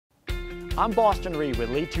I'm Boston Reed with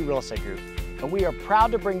Lead 2 Real Estate Group, and we are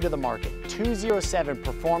proud to bring to the market 207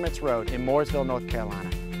 Performance Road in Mooresville, North Carolina.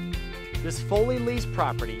 This fully leased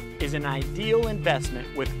property is an ideal investment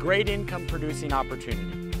with great income producing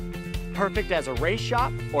opportunity. Perfect as a race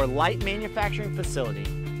shop or light manufacturing facility,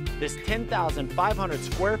 this 10,500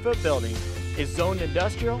 square foot building is zoned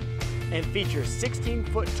industrial and features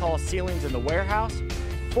 16-foot tall ceilings in the warehouse,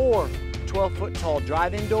 4 12-foot tall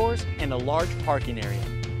drive-in doors, and a large parking area.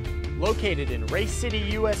 Located in Race City,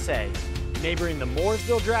 USA, neighboring the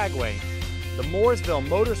Mooresville Dragway, the Mooresville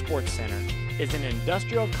Motorsports Center is an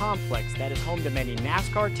industrial complex that is home to many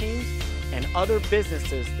NASCAR teams and other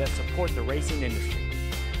businesses that support the racing industry.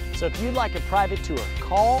 So if you'd like a private tour,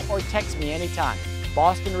 call or text me anytime.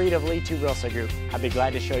 Boston Reed of Lead 2 Real Estate Group. I'd be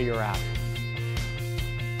glad to show you around.